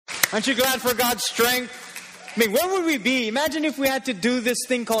Aren't you glad for God's strength? I mean, where would we be? Imagine if we had to do this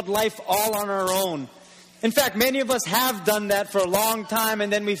thing called life all on our own. In fact, many of us have done that for a long time,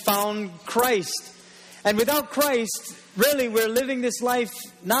 and then we found Christ. And without Christ, really, we're living this life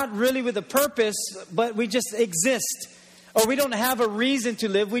not really with a purpose, but we just exist. Or we don't have a reason to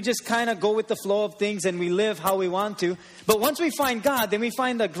live. We just kind of go with the flow of things and we live how we want to. But once we find God, then we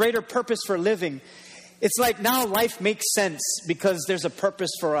find a greater purpose for living. It's like now life makes sense because there's a purpose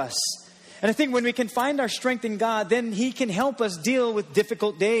for us. And I think when we can find our strength in God, then He can help us deal with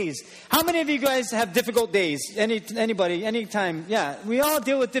difficult days. How many of you guys have difficult days? Anybody, anytime? Yeah, we all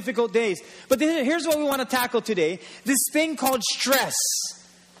deal with difficult days. But here's what we want to tackle today. This thing called stress.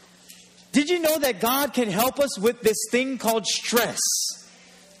 Did you know that God can help us with this thing called stress?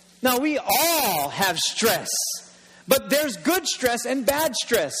 Now, we all have stress. But there's good stress and bad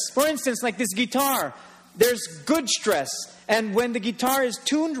stress. For instance, like this guitar, there's good stress. And when the guitar is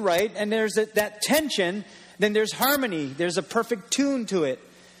tuned right and there's that tension, then there's harmony. There's a perfect tune to it.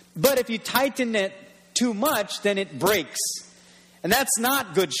 But if you tighten it too much, then it breaks. And that's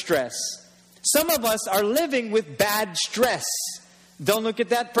not good stress. Some of us are living with bad stress. Don't look at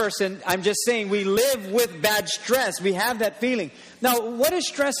that person. I'm just saying we live with bad stress. We have that feeling. Now, what is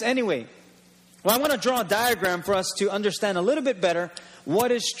stress anyway? Well, I want to draw a diagram for us to understand a little bit better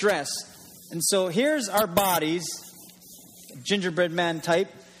what is stress. And so here's our bodies, gingerbread man type,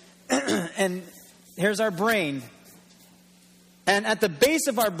 and here's our brain. And at the base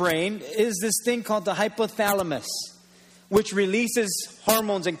of our brain is this thing called the hypothalamus, which releases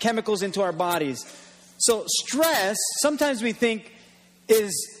hormones and chemicals into our bodies. So stress, sometimes we think,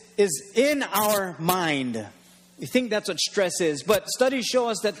 is in our mind. We think that's what stress is. But studies show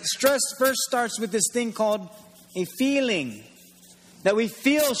us that stress first starts with this thing called a feeling. That we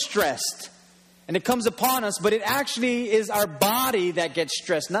feel stressed. And it comes upon us, but it actually is our body that gets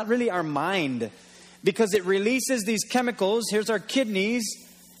stressed, not really our mind. Because it releases these chemicals. Here's our kidneys.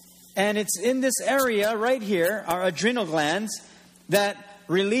 And it's in this area right here, our adrenal glands, that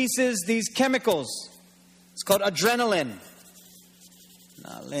releases these chemicals. It's called adrenaline.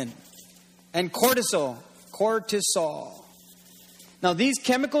 And cortisol. Now these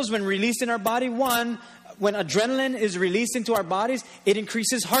chemicals, when released in our body, when adrenaline is released into our bodies, it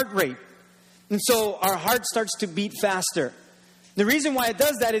increases heart rate. And so our heart starts to beat faster. The reason why it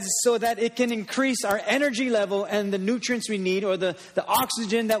does that is so that it can increase our energy level and the nutrients we need, or the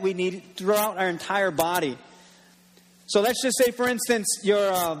oxygen that we need throughout our entire body. So let's just say, for instance,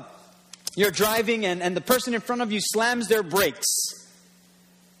 you're driving and the person in front of you slams their brakes.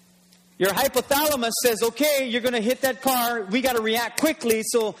 Your hypothalamus says, okay, you're going to hit that car. We got to react quickly.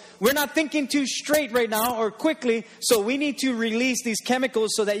 So we're not thinking too straight right now or quickly. So we need to release these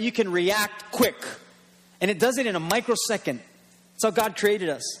chemicals so that you can react quick. And it does it in a microsecond. That's how God created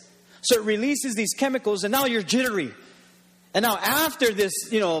us. So it releases these chemicals and now you're jittery. And now after this,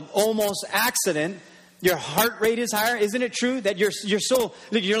 almost accident, your heart rate is higher. Isn't it true that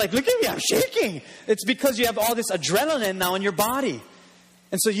you're like, look at me, I'm shaking. It's because you have all this adrenaline now in your body.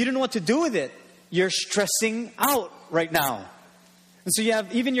 And so you don't know what to do with it. You're stressing out right now. And so you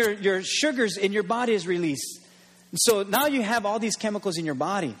have even your sugars in your body is released. And so now you have all these chemicals in your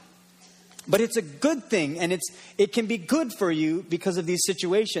body. But it's a good thing, and it can be good for you because of these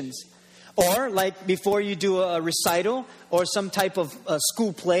situations. Or like before you do a recital or some type of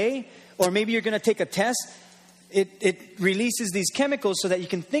school play, or maybe you're going to take a test, it releases these chemicals so that you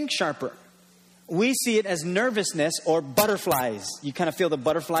can think sharper. We see it as nervousness or butterflies. You kind of feel the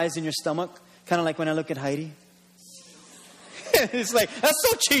butterflies in your stomach. Kind of like when I look at Heidi. It's like, that's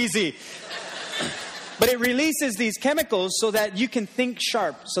so cheesy. But it releases these chemicals so that you can think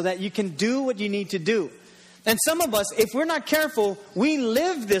sharp. So that you can do what you need to do. And some of us, if we're not careful, we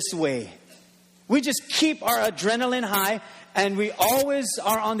live this way. We just keep our adrenaline high. And we always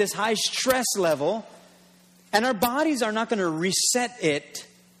are on this high stress level. And our bodies are not going to reset it.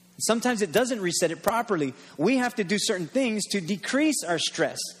 Sometimes it doesn't reset it properly. We have to do certain things to decrease our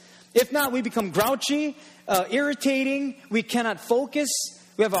stress. If not, we become grouchy, irritating. We cannot focus.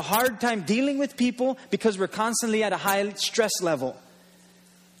 We have a hard time dealing with people because we're constantly at a high stress level.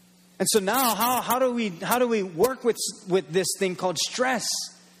 And so now, how do we work with this thing called stress?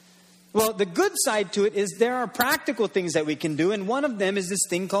 Well, the good side to it is there are practical things that we can do, and one of them is this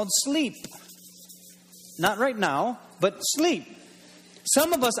thing called sleep. Not right now, but sleep.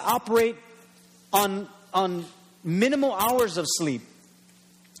 Some of us operate on minimal hours of sleep.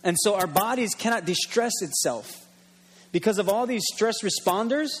 And so our bodies cannot distress itself. Because of all these stress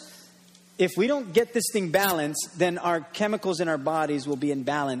responders, if we don't get this thing balanced, then our chemicals in our bodies will be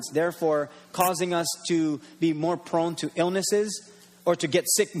imbalanced, therefore causing us to be more prone to illnesses or to get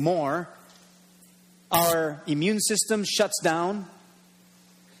sick more. Our immune system shuts down.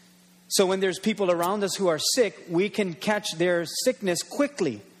 So when there's people around us who are sick, we can catch their sickness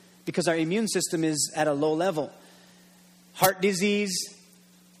quickly because our immune system is at a low level. Heart disease.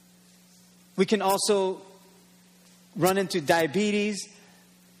 We can also run into diabetes.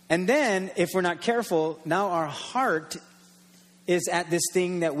 And then, if we're not careful, now our heart is at this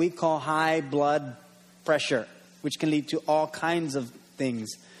thing that we call high blood pressure, which can lead to all kinds of things.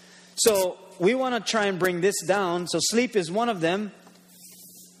 So we want to try and bring this down. So sleep is one of them.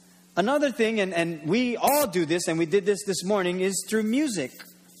 Another thing, and we all do this, and we did this morning, is through music.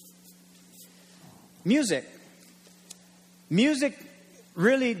 Music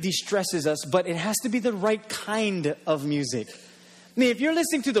really de-stresses us, but it has to be the right kind of music. I mean, if you're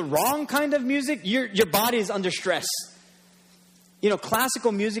listening to the wrong kind of music, your body is under stress. You know,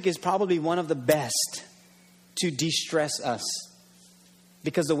 classical music is probably one of the best to de-stress us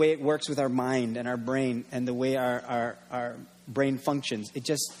because the way it works with our mind and our brain and the way our brain functions,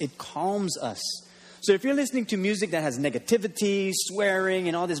 it calms us. So if you're listening to music that has negativity, swearing,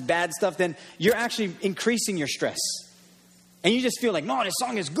 and all this bad stuff, then you're actually increasing your stress. And you just feel like, no, this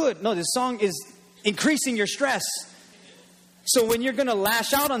song is good. No, this song is increasing your stress. So when you're going to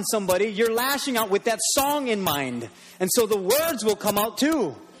lash out on somebody, you're lashing out with that song in mind. And so the words will come out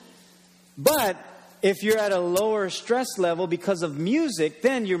too. But if you're at a lower stress level because of music,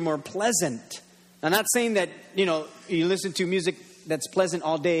 then you're more pleasant. I'm not saying that, you listen to music that's pleasant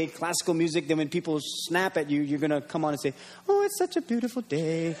all day, classical music, then when people snap at you, you're going to come on and say, oh, it's such a beautiful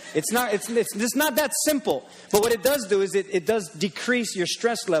day. It's not that simple. But what it does do is it does decrease your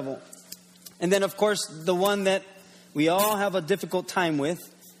stress level. And then, of course, the one that we all have a difficult time with,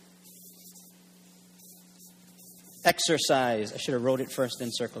 exercise. I should have wrote it first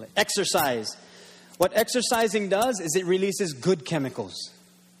and circled it. Exercise. What exercising does is it releases good chemicals.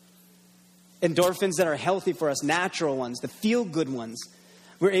 Endorphins that are healthy for us, natural ones, the feel-good ones.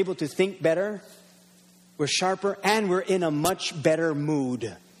 We're able to think better, we're sharper, and we're in a much better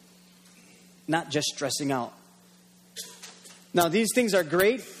mood. Not just stressing out. Now, these things are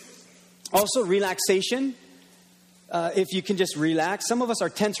great. Also, relaxation. If you can just relax. Some of us are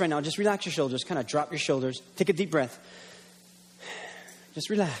tense right now. Just relax your shoulders. Kind of drop your shoulders. Take a deep breath. Just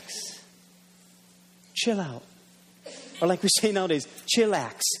relax. Chill out. Or like we say nowadays,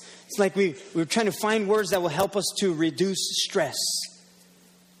 chillax. It's like we're trying to find words that will help us to reduce stress.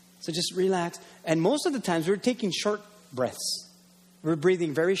 So just relax. And most of the times we're taking short breaths. We're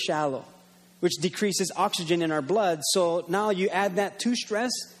breathing very shallow, which decreases oxygen in our blood. So now you add that to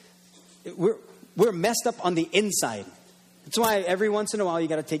stress, we're messed up on the inside. That's why every once in a while you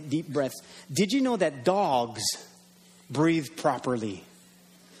got to take deep breaths. Did you know that dogs breathe properly?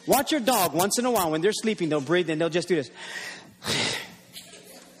 Watch your dog once in a while when they're sleeping, they'll breathe and they'll just do this.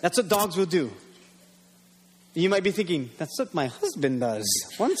 That's what dogs will do. You might be thinking, that's what my husband does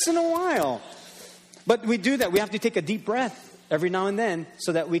once in a while. But we do that. We have to take a deep breath every now and then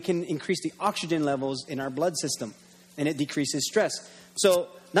so that we can increase the oxygen levels in our blood system. And it decreases stress. So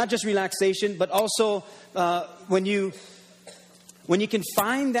not just relaxation, but also when you can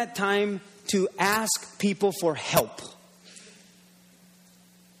find that time to ask people for help.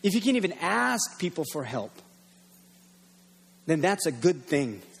 If you can even ask people for help, then that's a good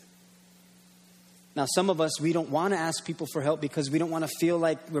thing. Now, some of us, we don't want to ask people for help because we don't want to feel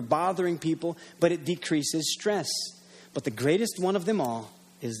like we're bothering people, but it decreases stress. But the greatest one of them all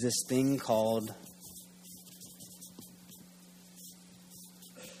is this thing called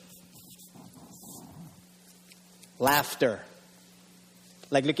laughter.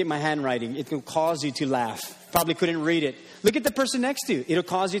 Like, look at my handwriting. It will cause you to laugh. Probably couldn't read it. Look at the person next to you. It'll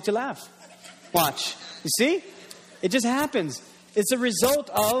cause you to laugh. Watch. You see? It just happens. It's a result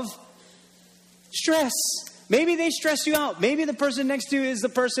of stress. Maybe they stress you out. Maybe the person next to you is the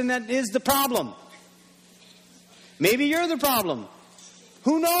person that is the problem. Maybe you're the problem.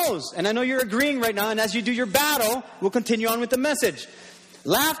 Who knows? And I know you're agreeing right now. And as you do your battle, we'll continue on with the message.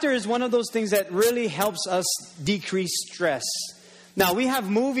 Laughter is one of those things that really helps us decrease stress. Now, we have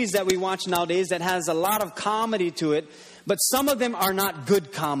movies that we watch nowadays that has a lot of comedy to it. But some of them are not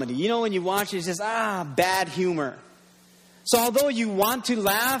good comedy. You know, when you watch it, it's just, bad humor. So although you want to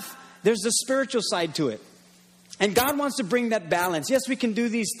laugh, there's a spiritual side to it. And God wants to bring that balance. Yes, we can do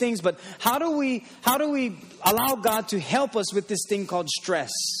these things, but how do we allow God to help us with this thing called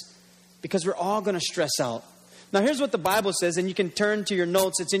stress? Because we're all going to stress out. Now, here's what the Bible says, and you can turn to your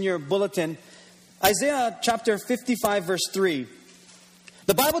notes. It's in your bulletin. Isaiah chapter 55, verse 3.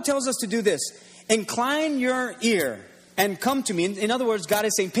 The Bible tells us to do this. Incline your ear and come to me. In other words, God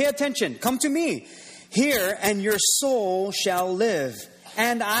is saying, pay attention. Come to me. Hear, and your soul shall live.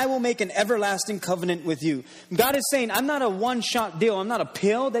 And I will make an everlasting covenant with you. God is saying, I'm not a one-shot deal. I'm not a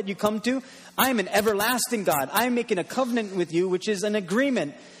pill that you come to. I'm an everlasting God. I'm making a covenant with you, which is an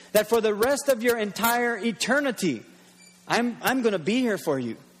agreement that for the rest of your entire eternity, I'm going to be here for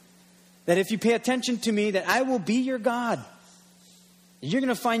you. That if you pay attention to me, that I will be your God. You're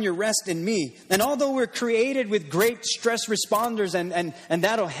going to find your rest in me. And although we're created with great stress responders and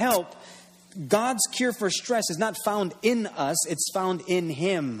that'll help, God's cure for stress is not found in us, it's found in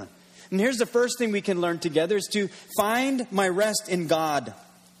Him. And here's the first thing we can learn together is to find my rest in God.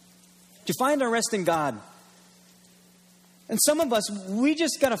 To find our rest in God. And some of us, we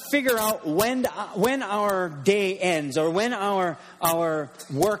just got to figure out when our day ends or when our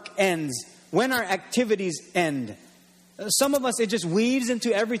work ends, when our activities end. Some of us, it just weaves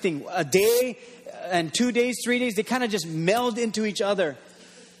into everything. A day and 2 days, 3 days, they kind of just meld into each other.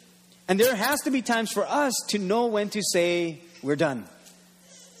 And there has to be times for us to know when to say, we're done.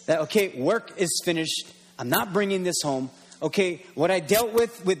 That, okay, work is finished. I'm not bringing this home. Okay, what I dealt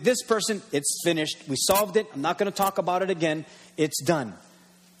with this person, it's finished. We solved it. I'm not going to talk about it again. It's done.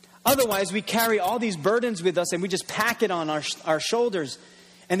 Otherwise, we carry all these burdens with us and we just pack it on our shoulders.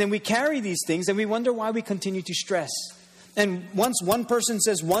 And then we carry these things and we wonder why we continue to stress. And once one person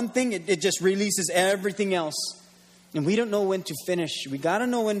says one thing, it just releases everything else. And we don't know when to finish. We got to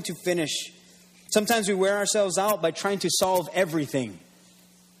know when to finish. Sometimes we wear ourselves out by trying to solve everything.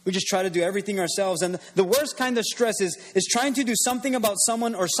 We just try to do everything ourselves. And the worst kind of stress is trying to do something about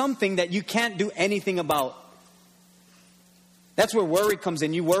someone or something that you can't do anything about. That's where worry comes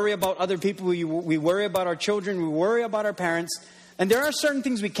in. You worry about other people. We worry about our children. We worry about our parents. And there are certain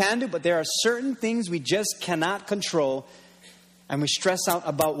things we can do, but there are certain things we just cannot control. And we stress out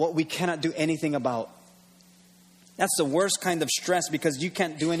about what we cannot do anything about. That's the worst kind of stress because you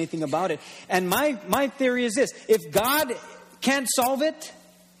can't do anything about it. And my theory is this. If God can't solve it,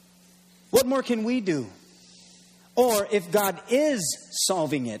 what more can we do? Or if God is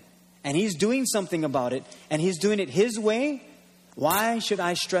solving it and He's doing something about it and He's doing it His way, why should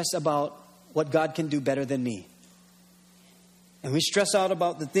I stress about what God can do better than me? And we stress out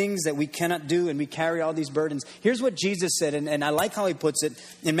about the things that we cannot do and we carry all these burdens. Here's what Jesus said, and I like how He puts it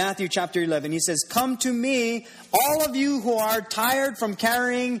in Matthew chapter 11. He says, come to me, all of you who are tired from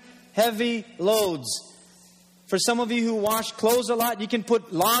carrying heavy loads. For some of you who wash clothes a lot, you can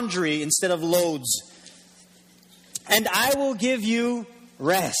put laundry instead of loads. And I will give you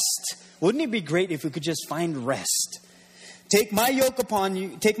rest. Wouldn't it be great if we could just find rest? Take my yoke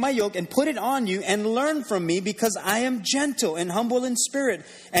and put it on you and learn from me because I am gentle and humble in spirit,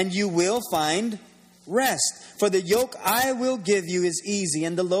 and you will find rest. For the yoke I will give you is easy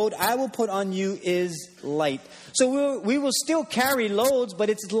and the load I will put on you is light. So we will still carry loads, but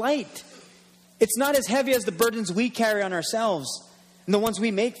it's light. It's not as heavy as the burdens we carry on ourselves and the ones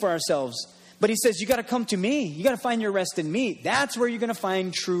we make for ourselves. But He says, you got to come to me. You got to find your rest in me. That's where you're going to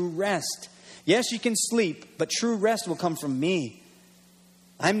find true rest. Yes, you can sleep, but true rest will come from me.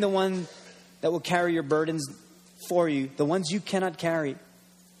 I'm the one that will carry your burdens for you, the ones you cannot carry.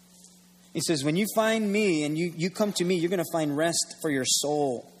 He says, when you find me and you come to me, you're going to find rest for your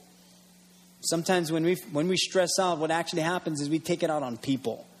soul. Sometimes when we stress out, what actually happens is we take it out on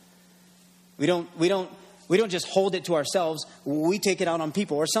people. We don't just hold it to ourselves. We take it out on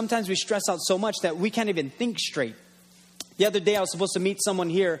people. Or sometimes we stress out so much that we can't even think straight. The other day I was supposed to meet someone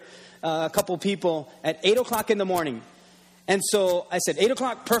here, a couple people at 8 o'clock in the morning. And so I said, 8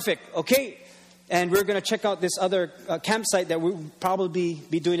 o'clock, perfect, okay. And we're going to check out this other campsite that we'll probably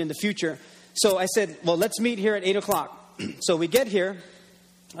be doing in the future. So I said, well, let's meet here at 8 o'clock. So we get here.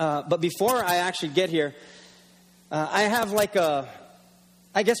 But before I actually get here, I have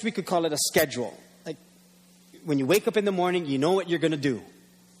I guess we could call it a schedule. Like when you wake up in the morning, you know what you're going to do.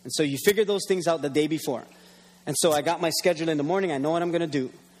 And so you figure those things out the day before. And so I got my schedule in the morning. I know what I'm going to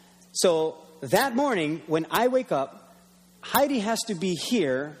do. So that morning, when I wake up, Heidi has to be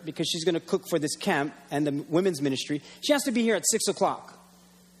here because she's going to cook for this camp and the women's ministry. She has to be here at 6 o'clock.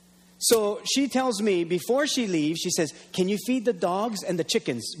 So she tells me before she leaves, she says, can you feed the dogs and the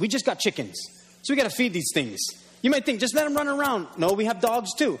chickens? We just got chickens. So we got to feed these things. You might think, just let them run around. No, we have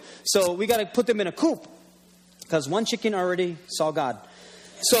dogs too. So we got to put them in a coop because one chicken already saw God.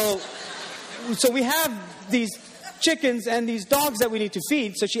 So we have these chickens and these dogs that we need to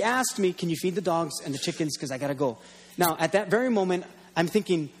feed. So she asked me, can you feed the dogs and the chickens? Because I got to go. Now, at that very moment, I'm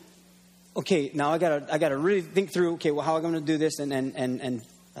thinking, okay, now I gotta really think through, okay, well, how am I going to do this and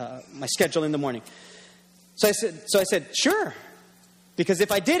my schedule in the morning. So I said, sure. Because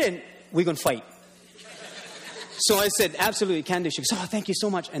if I didn't, we're going to fight. So I said, absolutely, can do. She goes, oh, thank you so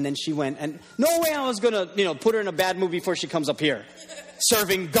much. And then she went. And no way I was going to, put her in a bad mood before she comes up here.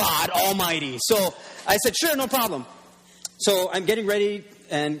 Serving God Almighty. So I said, sure, no problem. So I'm getting ready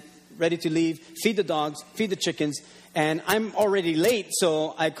to leave, feed the dogs, feed the chickens. And I'm already late.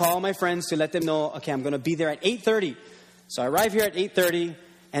 So I call my friends to let them know, okay, I'm going to be there at 8:30. So I arrive here at 8:30.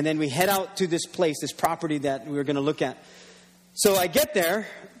 And then we head out to this place, this property that we were going to look at. So I get there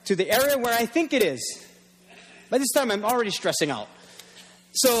to the area where I think it is. By this time, I'm already stressing out.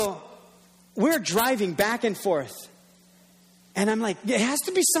 So we're driving back and forth. And I'm like, it has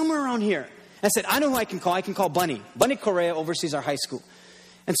to be somewhere around here. I said, I know who I can call. I can call Bunny. Bunny Correa oversees our high school.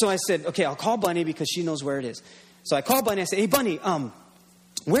 And so I said, okay, I'll call Bunny because she knows where it is. So I call Bunny. I said, hey, Bunny,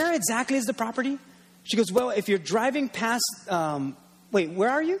 where exactly is the property? She goes, well, if you're driving past, wait, where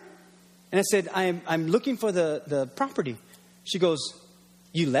are you? And I said, I'm looking for the property. She goes,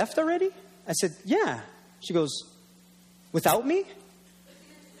 you left already? I said, yeah. She goes, without me?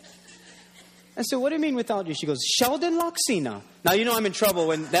 I said, what do you mean without you? She goes, Sheldon Loxina. Now, I'm in trouble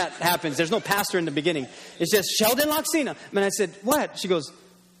when that happens. There's no pastor in the beginning. It's just Sheldon Loxina. And I said, what? She goes,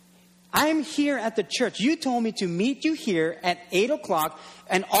 I'm here at the church. You told me to meet you here at 8 o'clock.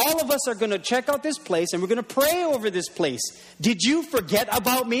 And all of us are going to check out this place. And we're going to pray over this place. Did you forget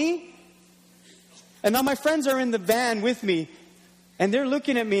about me? And now my friends are in the van with me. And they're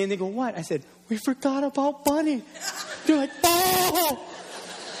looking at me and they go, what? I said, we forgot about Bunny. They're like, oh.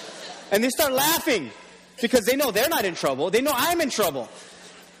 And they start laughing because they know they're not in trouble. They know I'm in trouble.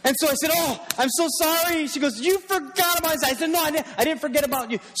 And so I said, oh, I'm so sorry. She goes, you forgot about us. I said, no, I didn't forget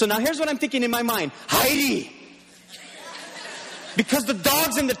about you. So now here's what I'm thinking in my mind. Heidi. Because the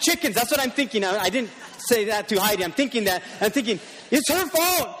dogs and the chickens, that's what I'm thinking. I didn't say that to Heidi. I'm thinking, it's her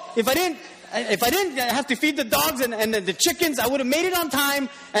fault. If I didn't have to feed the dogs and the chickens, I would have made it on time.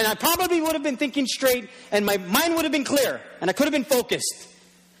 And I probably would have been thinking straight. And my mind would have been clear. And I could have been focused.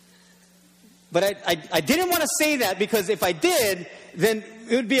 But I didn't want to say that because if I did, then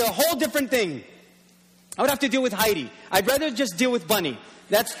it would be a whole different thing. I would have to deal with Heidi. I'd rather just deal with Bunny.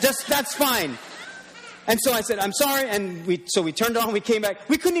 That's fine. And so I said, I'm sorry. And we turned around, we came back.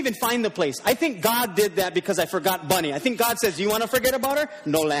 We couldn't even find the place. I think God did that because I forgot Bunny. I think God says, you want to forget about her?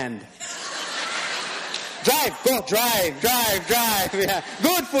 No land. Drive. Yeah,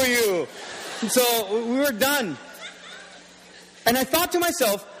 good for you. And so we were done. And I thought to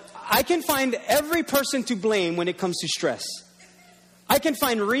myself, I can find every person to blame when it comes to stress. I can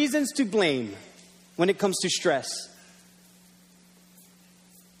find reasons to blame when it comes to stress.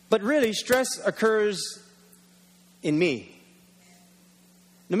 But really, stress occurs in me.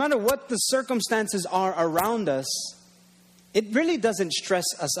 No matter what the circumstances are around us, it really doesn't stress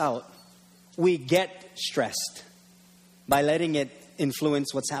us out. We get stressed by letting it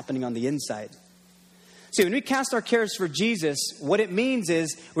influence what's happening on the inside. See, when we cast our cares for Jesus, what it means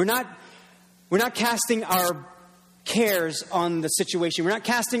is we're not casting our cares on the situation. We're not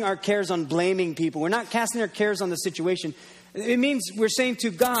casting our cares on blaming people. We're not casting our cares on the situation. It means we're saying to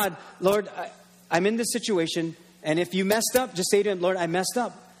God, Lord, I'm in this situation. And if you messed up, just say to him, Lord, I messed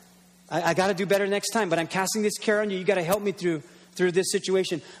up. I got to do better next time. But I'm casting this care on you. You got to help me through this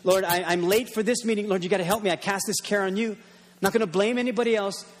situation. Lord, I'm late for this meeting. Lord, you got to help me. I cast this care on you. I'm not going to blame anybody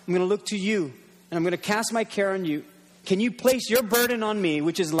else. I'm going to look to you. And I'm going to cast my care on you. Can you place your burden on me,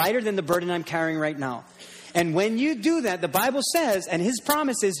 which is lighter than the burden I'm carrying right now? And when you do that, the Bible says, and his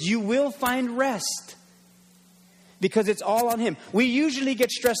promise is, you will find rest. Because it's all on him. We usually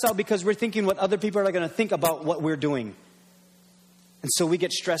get stressed out because we're thinking what other people are going to think about what we're doing. And so we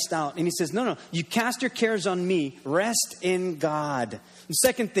get stressed out. And he says, no, you cast your cares on me. Rest in God. The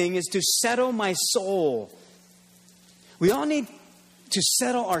second thing is to settle my soul. We all need to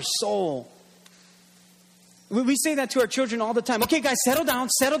settle our soul. We say that to our children all the time. Okay, guys, settle down,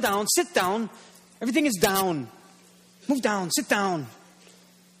 sit down. Everything is down. Move down, sit down.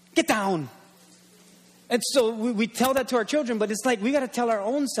 Get down. And so we tell that to our children, but it's like we got to tell our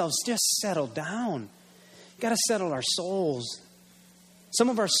own selves, just settle down. Got to settle our souls. Some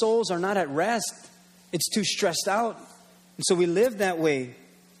of our souls are not at rest. It's too stressed out. And so we live that way.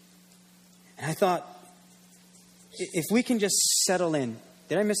 And I thought, if we can just settle in.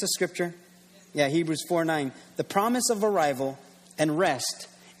 Did I miss a scripture? Yeah, Hebrews 4:9. The promise of arrival and rest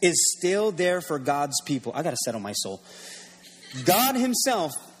is still there for God's people. I got to settle my soul. God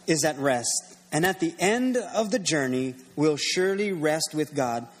himself is at rest. And at the end of the journey, we'll surely rest with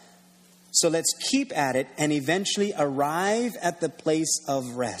God. So let's keep at it and eventually arrive at the place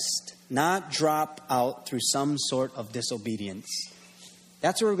of rest. Not drop out through some sort of disobedience.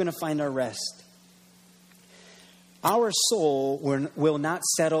 That's where we're going to find our rest. Our soul will not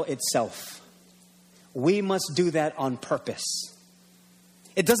settle itself. we must do that on purpose.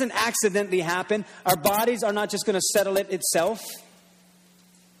 It doesn't accidentally happen. Our bodies are not just going to settle it itself.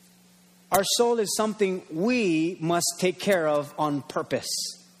 Our soul is something we must take care of on purpose.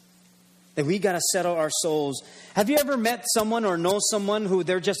 That we got to settle our souls. Have you ever met someone or know someone who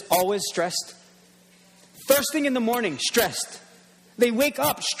they're just always stressed? First thing in the morning, stressed. They wake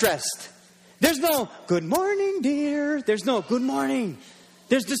up stressed. There's no, good morning, dear. There's no, good morning.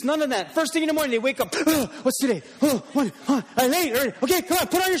 There's just none of that. First thing in the morning, they wake up. Oh, what's today? Oh, what? Oh, I'm late. Okay, come on,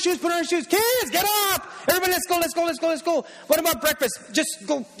 put on your shoes, Kids, get up. Everybody, let's go. What about breakfast? Just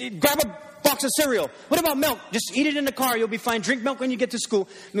go grab a box of cereal. What about milk? Just eat it in the car. You'll be fine. Drink milk when you get to school.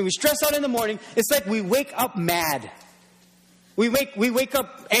 I mean, we stress out in the morning. It's like we wake up mad. We wake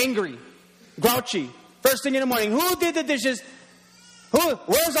up angry, grouchy. First thing in the morning. Who did the dishes?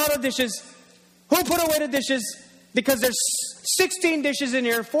 Where's all the dishes? Who put away the dishes? Because there's 16 dishes in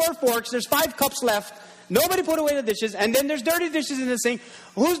here, 4 forks, there's 5 cups left. Nobody put away the dishes. And then there's dirty dishes in the sink.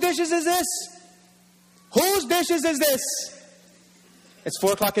 Whose dishes is this? Whose dishes is this? It's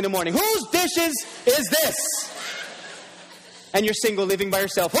 4 o'clock in the morning. Whose dishes is this? And you're single, living by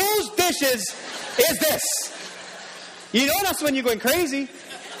yourself. Whose dishes is this? You know that's when you're going crazy.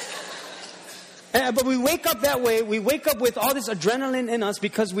 But we wake up that way. We wake up with all this adrenaline in us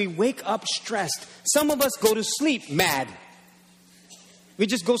because we wake up stressed. Some of us go to sleep mad. We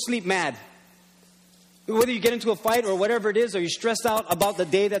just go sleep mad. Whether you get into a fight or whatever it is, or you're stressed out about the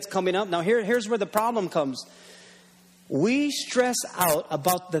day that's coming up. Now here's where the problem comes. We stress out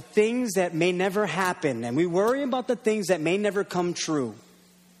about the things that may never happen. And we worry about the things that may never come true.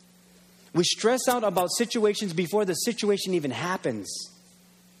 We stress out about situations before the situation even happens.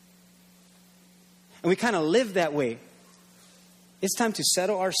 And we kind of live that way. It's time to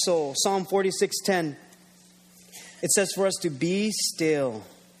settle our soul. Psalm 46:10. It says for us to be still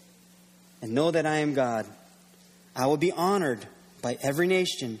and know that I am God. I will be honored by every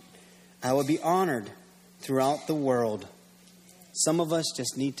nation. I will be honored throughout the world. Some of us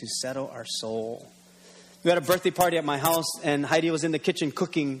just need to settle our soul. We had a birthday party at my house and Heidi was in the kitchen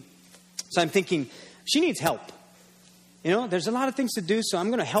cooking. So I'm thinking, she needs help. You know, there's a lot of things to do, so I'm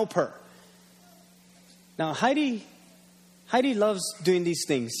going to help her. Now, Heidi loves doing these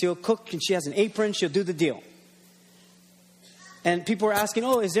things. She'll cook and she has an apron. She'll do the deal. And people are asking,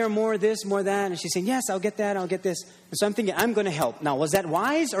 oh, is there more of this, more of that? And she's saying, yes, I'll get that, I'll get this. And so I'm thinking, I'm going to help. Now, was that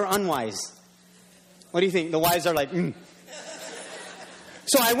wise or unwise? What do you think? The wise are like,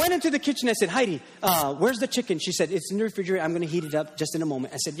 So I went into the kitchen. I said, Heidi, where's the chicken? She said, it's in the refrigerator. I'm going to heat it up just in a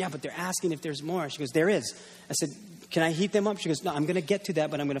moment. I said, yeah, but they're asking if there's more. She goes, there is. I said, can I heat them up? She goes, no, I'm going to get to that,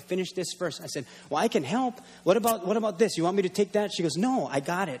 but I'm going to finish this first. I said, well, I can help. What about this? You want me to take that? She goes, no, I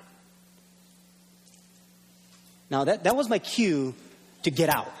got it. Now, that was my cue to get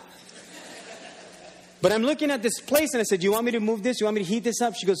out. But I'm looking at this place and I said, do you want me to move this? You want me to heat this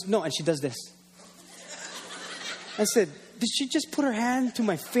up? She goes, no, and she does this. I said, did she just put her hand to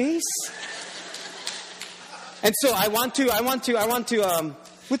my face? And so I want to,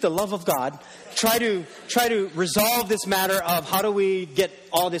 with the love of God, try to resolve this matter of how do we get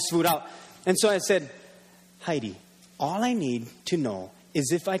all this food out. And so I said, Heidi, all I need to know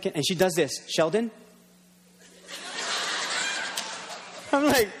is if I can, and she does this, Sheldon. I'm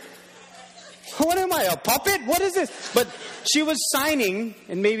like, what am I, a puppet? What is this? But she was signing,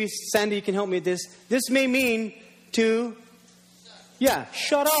 and maybe Sandy, you can help me with this. This may mean to,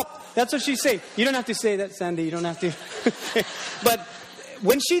 shut up. That's what she's saying. You don't have to say that, Sandy. You don't have to. But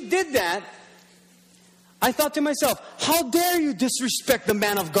when she did that, I thought to myself, how dare you disrespect the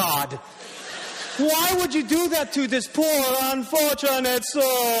man of God? Why would you do that to this poor, unfortunate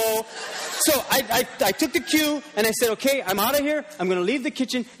soul? So I took the cue and I said, okay, I'm out of here. I'm going to leave the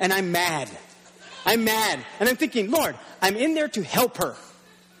kitchen and I'm mad. I'm mad. And I'm thinking, Lord, I'm in there to help her.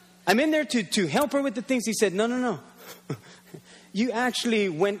 I'm in there to help her with the things. He said, no. You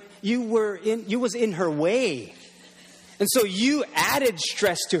actually you was in her way. And so you added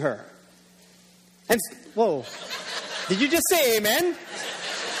stress to her. And, whoa, did you just say amen?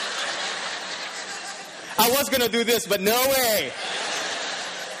 I was going to do this, but no way.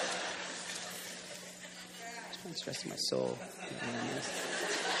 I'm stressing my soul.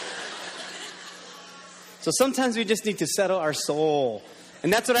 So sometimes we just need to settle our soul.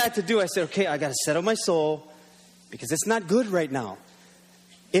 And that's what I had to do. I said, okay, I got to settle my soul because it's not good right now.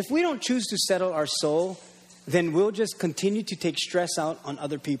 If we don't choose to settle our soul, then we'll just continue to take stress out on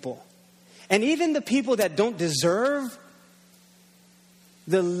other people. And even the people that don't deserve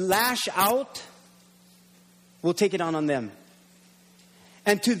the lash out, we'll take it on them.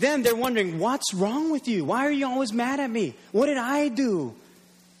 And to them, they're wondering, what's wrong with you? Why are you always mad at me? What did I do?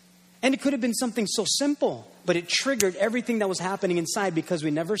 And it could have been something so simple, but it triggered everything that was happening inside because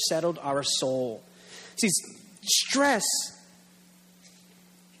we never settled our soul. See, stress,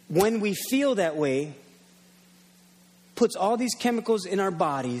 when we feel that way, puts all these chemicals in our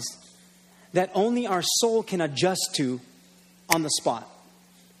bodies that only our soul can adjust to on the spot.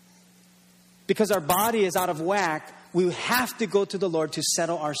 Because our body is out of whack, we have to go to the Lord to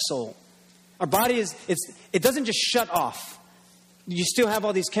settle our soul. Our body it doesn't just shut off. You still have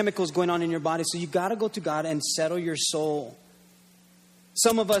all these chemicals going on in your body, so you got to go to God and settle your soul.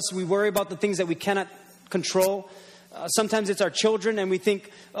 Some of us, we worry about the things that we cannot control. Sometimes it's our children, and we think,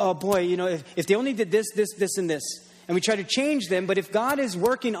 oh boy, if they only did this, and this. And we try to change them, but if God is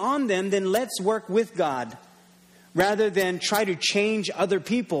working on them, then let's work with God rather than try to change other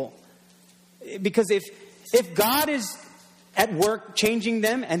people. Because if God is at work changing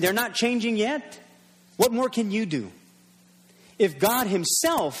them and they're not changing yet, what more can you do? If God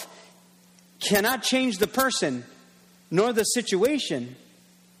himself cannot change the person nor the situation,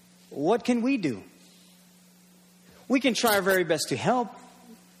 what can we do? We can try our very best to help,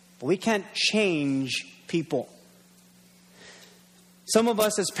 but we can't change people. Some of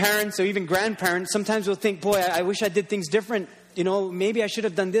us as parents or even grandparents, sometimes we'll think, boy, I wish I did things different. Maybe I should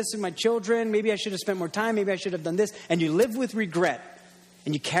have done this with my children. Maybe I should have spent more time. Maybe I should have done this. And you live with regret.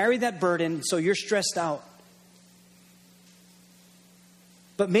 And you carry that burden, so you're stressed out.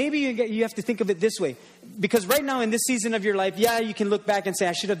 But maybe you have to think of it this way. Because right now in this season of your life, you can look back and say,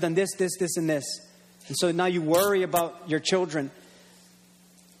 I should have done this, and this. And so now you worry about your children.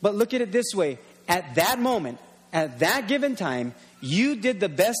 But look at it this way. At that moment, at that given time, you did the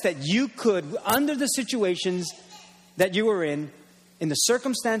best that you could under the situations that you were in the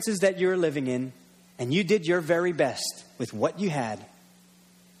circumstances that you're living in, and you did your very best with what you had.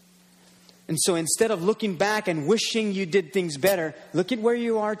 And so instead of looking back and wishing you did things better, look at where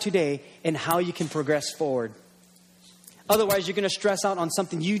you are today and how you can progress forward. Otherwise, you're going to stress out on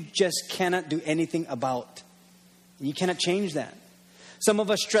something you just cannot do anything about. And you cannot change that. Some of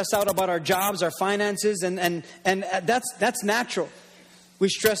us stress out about our jobs, our finances, and that's natural. We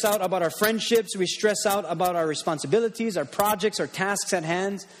stress out about our friendships. We stress out about our responsibilities, our projects, our tasks at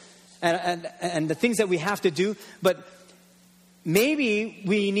hand, and the things that we have to do. But maybe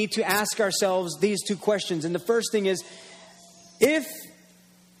we need to ask ourselves these two questions. And the first thing is, if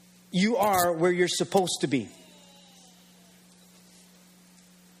you are where you're supposed to be,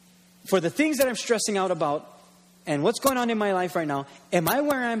 for the things that I'm stressing out about and what's going on in my life right now, am I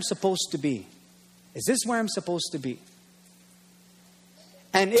where I'm supposed to be? Is this where I'm supposed to be?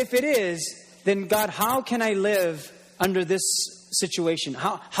 And if it is, then God, how can I live under this situation?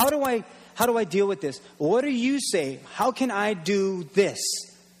 How do I deal with this? What do you say? How can I do this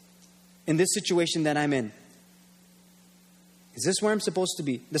in this situation that I'm in? Is this where I'm supposed to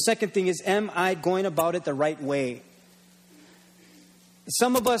be? The second thing is, am I going about it the right way?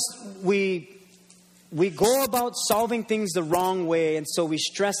 Some of us, we go about solving things the wrong way, and so we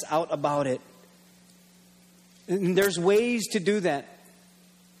stress out about it. And there's ways to do that.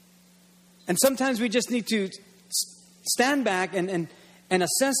 And sometimes we just need to stand back and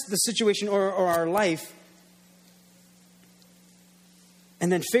assess the situation or our life,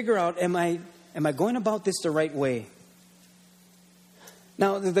 and then figure out, am I going about this the right way?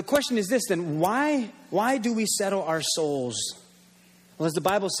 Now, the question is this then, why do we settle our souls? Well, as the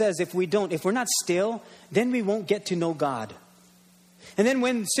Bible says, if we're not still, then we won't get to know God. And then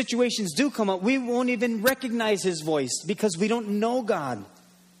when situations do come up, we won't even recognize His voice because we don't know God.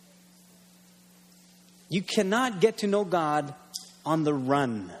 You cannot get to know God on the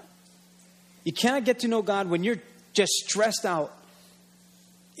run. You cannot get to know God when you're just stressed out.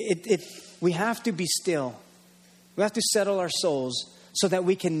 We have to be still. We have to settle our souls so that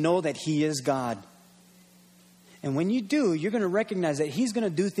we can know that He is God. And when you do, you're going to recognize that He's going to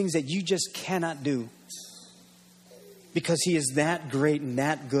do things that you just cannot do. Because He is that great and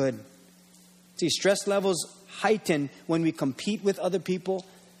that good. See, stress levels heighten when we compete with other people,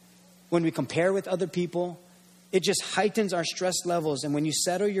 when we compare with other people. It just heightens our stress levels. And when you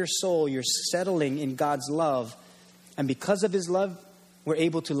settle your soul, you're settling in God's love. And because of His love, we're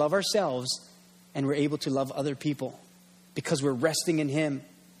able to love ourselves and we're able to love other people because we're resting in Him.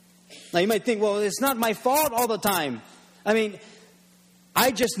 Now you might think, well, it's not my fault all the time. I mean,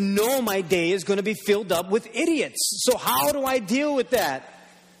 I just know my day is going to be filled up with idiots. So how do I deal with that?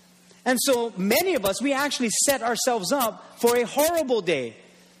 And so many of us, we actually set ourselves up for a horrible day.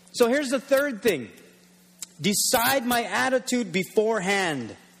 So here's the third thing. Decide my attitude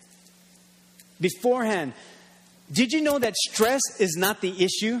beforehand. Beforehand. Did you know that stress is not the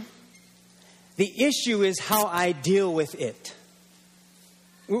issue? The issue is how I deal with it.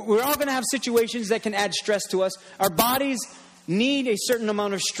 We're all going to have situations that can add stress to us. Our bodies need a certain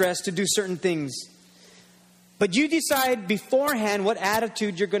amount of stress to do certain things. But you decide beforehand what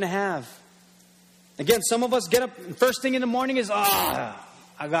attitude you're going to have. Again, some of us get up, first thing in the morning is, I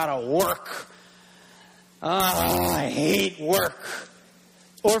got to work. I hate work.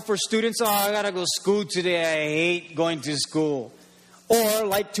 Or for students, I got to go to school today. I hate going to school. Or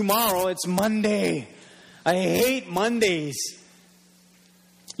like tomorrow, it's Monday. I hate Mondays.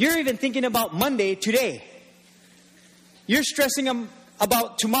 You're even thinking about Monday today. You're stressing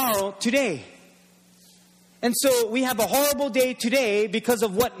about tomorrow today. And so we have a horrible day today because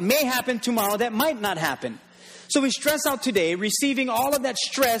of what may happen tomorrow that might not happen. So we stress out today, receiving all of that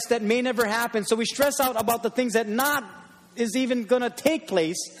stress that may never happen. So we stress out about the things that not is even going to take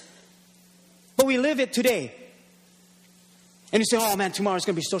place. But we live it today. And you say, oh man, tomorrow's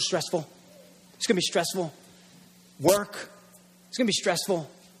going to be so stressful. It's going to be stressful. Work. It's going to be stressful.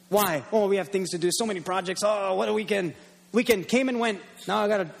 Why? Oh, we have things to do. So many projects. Oh, what a weekend. Weekend came and went.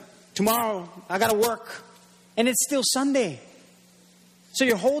 Now tomorrow I got to work. And it's still Sunday. So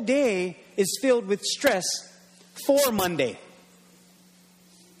your whole day is filled with stress for Monday.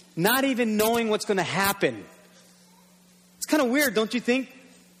 Not even knowing what's going to happen. It's kind of weird, don't you think?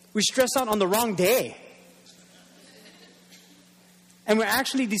 We stress out on the wrong day. And we're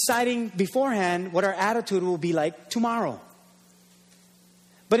actually deciding beforehand what our attitude will be like tomorrow.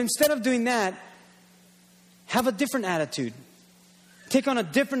 But instead of doing that, have a different attitude. Take on a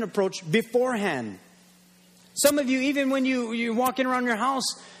different approach beforehand. Some of you, even when you're walking around your house,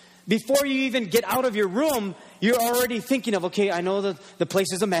 before you even get out of your room, you're already thinking of, okay, I know the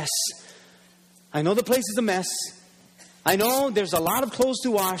place is a mess. I know the place is a mess. I know there's a lot of clothes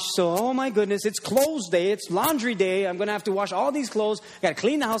to wash. So, oh my goodness, it's clothes day. It's laundry day. I'm going to have to wash all these clothes. I got to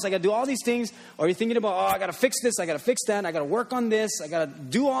clean the house. I got to do all these things. Or you're thinking about, I got to fix this. I got to fix that. I got to work on this. I got to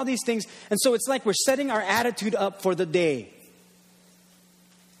do all these things. And so it's like we're setting our attitude up for the day.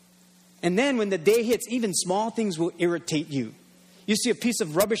 And then when the day hits, even small things will irritate you. You see a piece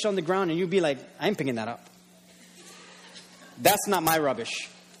of rubbish on the ground and you'll be like, I'm picking that up. That's not my rubbish.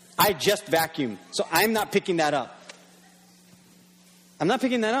 I just vacuumed. So I'm not picking that up. I'm not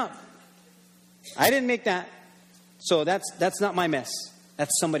picking that up. I didn't make that. So that's not my mess.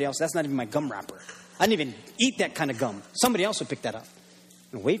 That's somebody else. That's not even my gum wrapper. I didn't even eat that kind of gum. Somebody else will pick that up.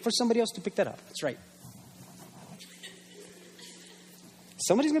 And wait for somebody else to pick that up. That's right.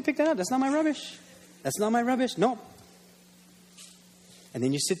 Somebody's going to pick that up. That's not my rubbish. That's not my rubbish. No. And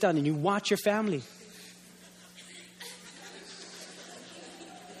then you sit down and you watch your family.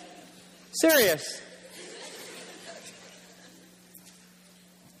 Serious.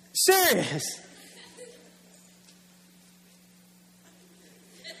 Serious.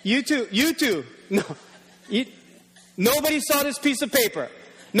 You too. No. Nobody saw this piece of paper.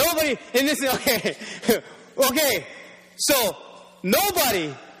 Nobody. And this is okay. Okay. So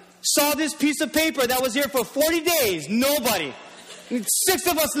nobody saw this piece of paper that was here for 40 days. Nobody. 6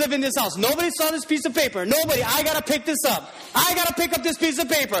 of us live in this house. Nobody saw this piece of paper. Nobody. I got to pick this up. I got to pick up this piece of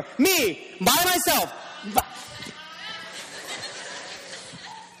paper. Me, by myself.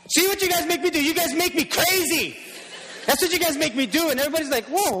 See what you guys make me do? You guys make me crazy. That's what you guys make me do. And everybody's like,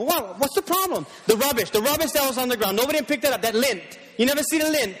 whoa, what's the problem? The rubbish that was on the ground. Nobody picked that up. That lint. You never see the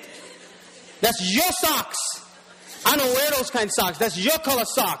lint. That's your socks. I don't wear those kind of socks. That's your color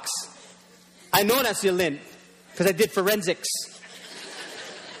socks. I know that's your lint because I did forensics.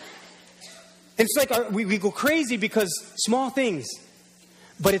 And it's like we go crazy because small things.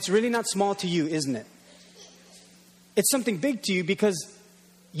 But it's really not small to you, isn't it? It's something big to you because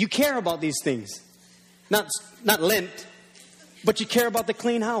you care about these things. Not lint, but you care about the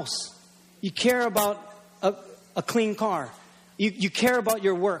clean house. You care about a clean car. You care about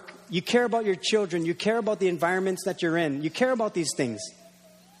your work. You care about your children. You care about the environments that you're in. You care about these things.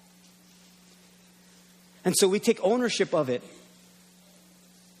 And so we take ownership of it.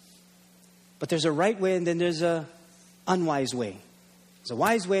 But there's a right way and then there's a unwise way. There's a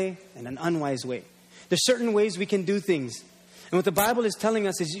wise way and an unwise way. There's certain ways we can do things. And what the Bible is telling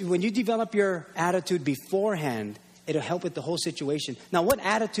us is when you develop your attitude beforehand, it'll help with the whole situation. Now, what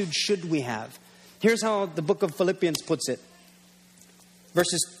attitude should we have? Here's how the book of Philippians puts it.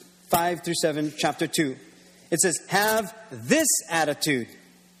 Verses 5 through 7, chapter 2. It says, have this attitude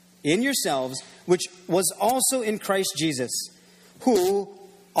in yourselves, which was also in Christ Jesus, who,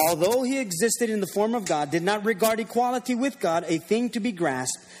 although he existed in the form of God, did not regard equality with God a thing to be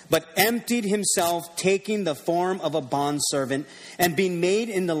grasped, but emptied himself, taking the form of a bondservant and being made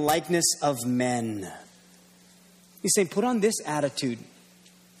in the likeness of men. He's saying, put on this attitude.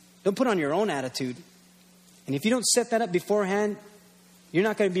 Don't put on your own attitude. And if you don't set that up beforehand, You're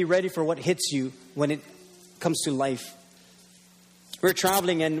not going to be ready for what hits you when it comes to life. We're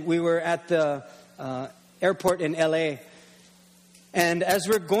traveling and we were at the airport in LA. And as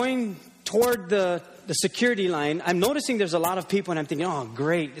we're going toward the security line, I'm noticing there's a lot of people and I'm thinking, oh,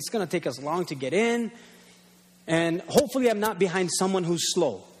 great. It's going to take us long to get in. And hopefully I'm not behind someone who's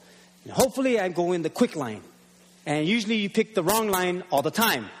slow. And hopefully I go in the quick line. And usually you pick the wrong line all the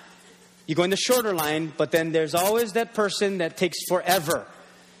time. You go in the shorter line, but then there's always that person that takes forever.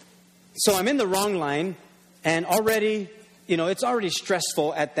 So I'm in the wrong line and already, it's already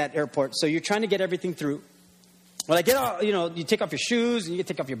stressful at that airport. So you're trying to get everything through. Well, I get out, you take off your shoes and you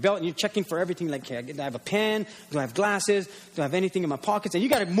take off your belt and you're checking for everything. Like, okay, do I have a pen? Do I have glasses? Do I have anything in my pockets? And you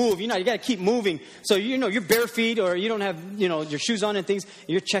got to move, you got to keep moving. So, you're bare feet or you don't have, your shoes on and things.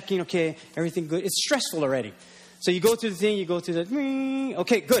 You're checking, okay, everything good. It's stressful already. So you go through the thing, you go through the,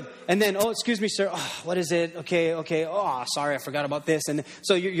 okay, good. And then, oh, excuse me, sir. Oh, what is it? Okay. Oh, sorry, I forgot about this. And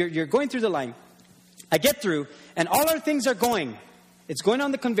so you're going through the line. I get through and all our things are going. It's going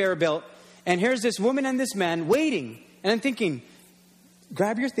on the conveyor belt. And here's this woman and this man waiting. And I'm thinking,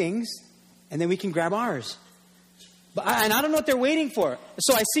 grab your things and then we can grab ours. And I don't know what they're waiting for.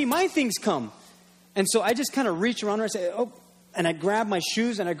 So I see my things come. And so I just kind of reach around her and say, oh, and I grab my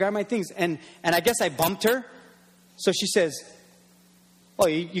shoes and I grab my things. And I guess I bumped her. So she says, oh,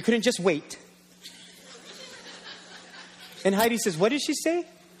 you couldn't just wait. And Heidi says, what did she say?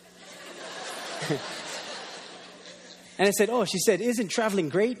 And I said, oh, she said, isn't traveling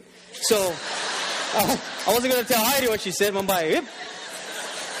great? So I wasn't going to tell Heidi what she said.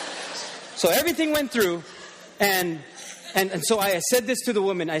 So everything went through. And so I said this to the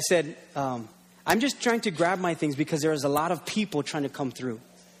woman. I said, I'm just trying to grab my things because there is a lot of people trying to come through.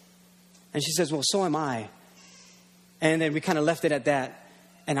 And she says, well, so am I. And then we kind of left it at that.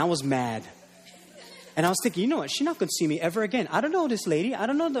 And I was mad. And I was thinking, you know what? She's not going to see me ever again. I don't know this lady. I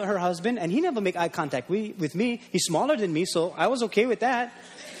don't know her husband. And he never make eye contact with me. He's smaller than me, so I was okay with that.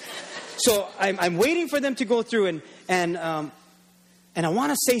 So I'm waiting for them to go through. And I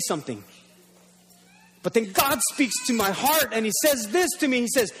want to say something. But then God speaks to my heart. And He says this to me. He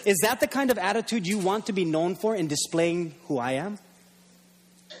says, is that the kind of attitude you want to be known for in displaying who I am?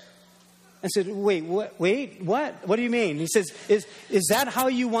 I said, wait, what? What do you mean? He says, is that how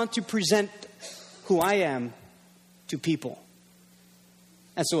you want to present who I am to people?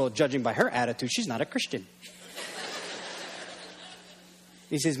 And so, judging by her attitude, she's not a Christian.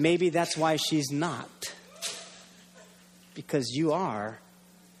 He says, maybe that's why she's not. Because you are,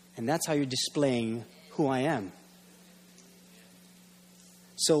 and that's how you're displaying who I am.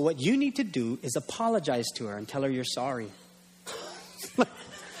 So what you need to do is apologize to her and tell her you're sorry.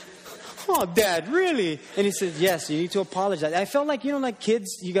 Oh, Dad, really? And he said, yes, you need to apologize. I felt like, like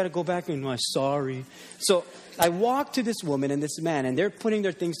kids, you got to go back and, sorry. So I walked to this woman and this man, and they're putting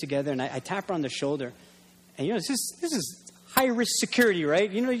their things together, and I tap her on the shoulder. And, this is high-risk security, right?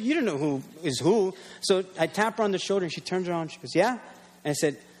 You don't know who is who. So I tap her on the shoulder, and she turns around. She goes, yeah? And I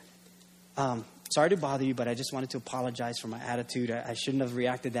said, sorry to bother you, but I just wanted to apologize for my attitude. I shouldn't have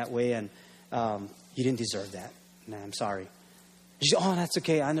reacted that way, and you didn't deserve that. And I'm sorry. She said, oh, that's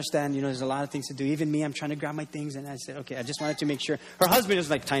okay. I understand. There's a lot of things to do. Even me, I'm trying to grab my things. And I said, okay, I just wanted to make sure. Her husband is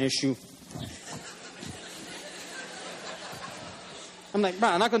like tying his shoe. I'm like, bro,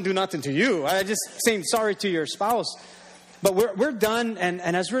 I'm not going to do nothing to you. I just saying sorry to your spouse. But we're done. And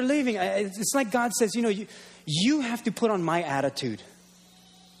as we're leaving, it's like God says, you have to put on my attitude.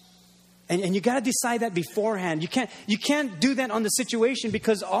 And you got to decide that beforehand. You can't do that on the situation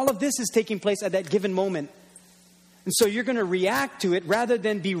because all of this is taking place at that given moment. And so you're going to react to it rather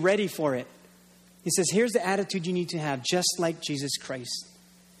than be ready for it. He says, here's the attitude you need to have, just like Jesus Christ.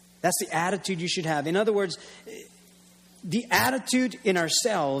 That's the attitude you should have. In other words, the attitude in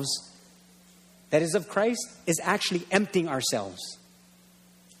ourselves that is of Christ is actually emptying ourselves.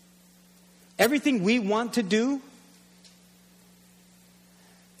 Everything we want to do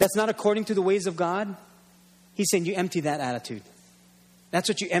that's not according to the ways of God, He's saying you empty that attitude. That's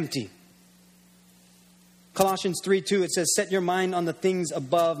what you empty. Colossians 3:2, it says, set your mind on the things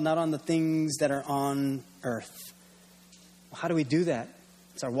above, not on the things that are on earth. Well, how do we do that?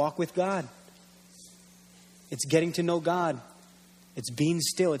 It's our walk with God. It's getting to know God. It's being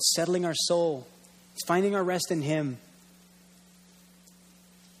still. It's settling our soul. It's finding our rest in Him.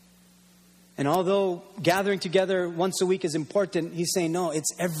 And although gathering together once a week is important, He's saying, no,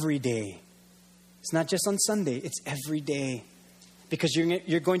 it's every day. It's not just on Sunday. It's every day. Because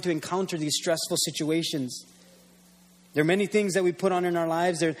you're going to encounter these stressful situations. There are many things that we put on in our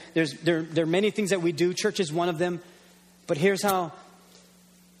lives. There are many things that we do. Church is one of them. But here's how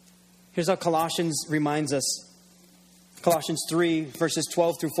Colossians reminds us. Colossians 3, verses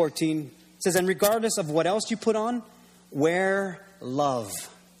 12 through 14 says, and regardless of what else you put on, wear love.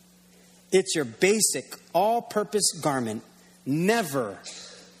 It's your basic, all-purpose garment. Never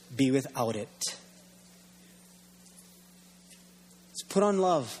be without it. Let's put on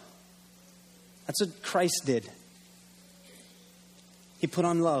love. That's what Christ did. He put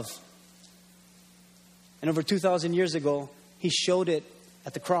on love. And over 2,000 years ago, He showed it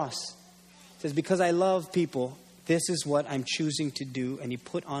at the cross. It says, because I love people, this is what I'm choosing to do. And He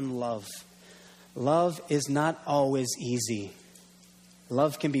put on love. Love is not always easy.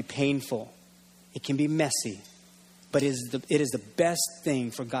 Love can be painful. It can be messy. But it is the best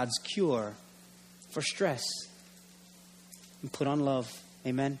thing for God's cure for stress. And put on love.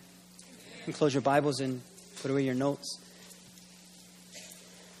 Amen. And close your Bibles and put away your notes.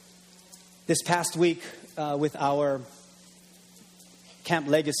 This past week with our Camp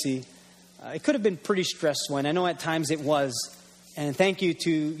Legacy, it could have been pretty stressful, and I know at times it was. And thank you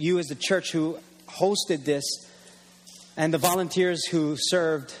to you as the church who hosted this, and the volunteers who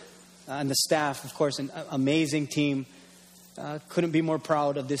served, and the staff, of course, an amazing team. Couldn't be more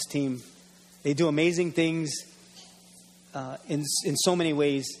proud of this team. They do amazing things in so many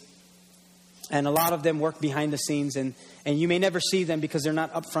ways. And a lot of them work behind the scenes. And you may never see them because they're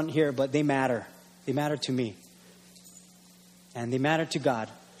not up front here, but they matter. They matter to me. And they matter to God.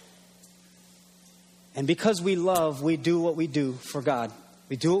 And because we love, we do what we do for God.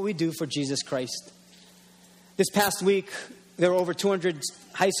 We do what we do for Jesus Christ. This past week, there were over 200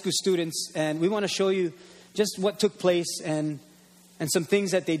 high school students. And we want to show you just what took place and some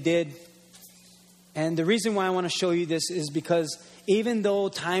things that they did. And the reason why I want to show you this is because even though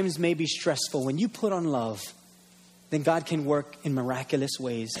times may be stressful, when you put on love, then God can work in miraculous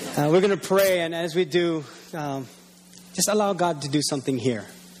ways. We're going to pray, and as we do, just allow God to do something here.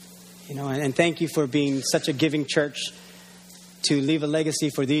 You know, and thank you for being such a giving church to leave a legacy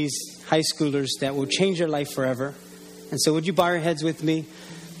for these high schoolers that will change their life forever. And so would you bow your heads with me?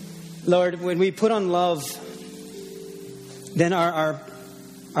 Lord, when we put on love, then our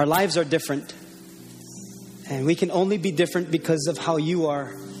lives are different. And we can only be different because of how you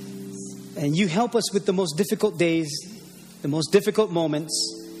are. And you help us with the most difficult days, the most difficult moments.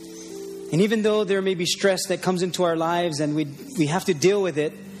 And even though there may be stress that comes into our lives and we have to deal with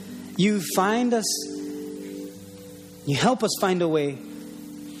it, you find us, you help us find a way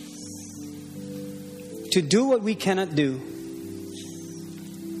to do what we cannot do.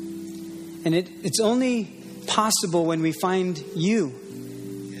 And it's only possible when we find you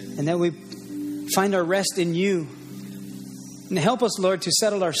and that we find our rest in you. And help us, Lord, to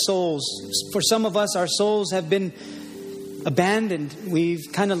settle our souls. For some of us, our souls have been abandoned. We've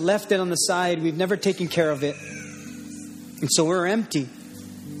kind of left it on the side. We've never taken care of it. And so we're empty.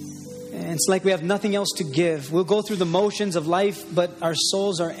 And it's like we have nothing else to give. We'll go through the motions of life, but our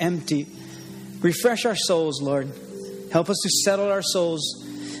souls are empty. Refresh our souls, Lord. Help us to settle our souls,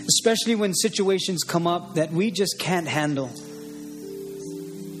 especially when situations come up that we just can't handle.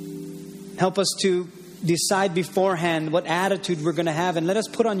 Help us to decide beforehand what attitude we're going to have, and let us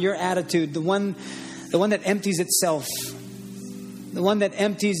put on your attitude, the one that empties itself, the one that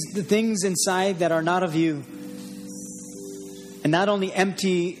empties the things inside that are not of you. And not only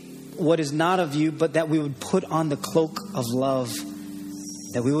empty what is not of you, but that we would put on the cloak of love,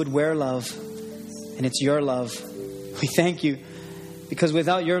 that we would wear love, and it's your love. We thank you, because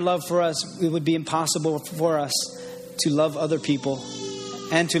without your love for us, it would be impossible for us to love other people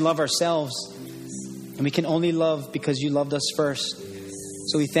and to love ourselves. And we can only love because you loved us first.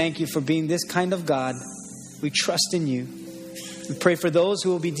 So we thank you for being this kind of God. We trust in you. We pray for those who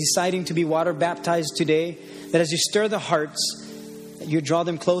will be deciding to be water baptized today, that as you stir the hearts, that you draw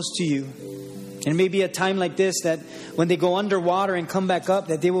them close to you. And it may be a time like this that when they go underwater and come back up,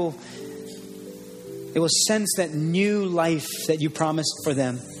 that they will sense that new life that you promised for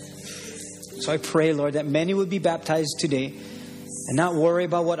them. So I pray, Lord, that many would be baptized today and not worry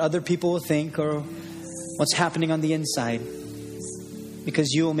about what other people will think or what's happening on the inside,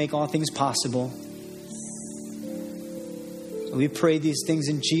 because you will make all things possible. So we pray these things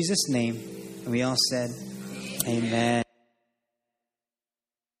in Jesus' name. And we all said, amen.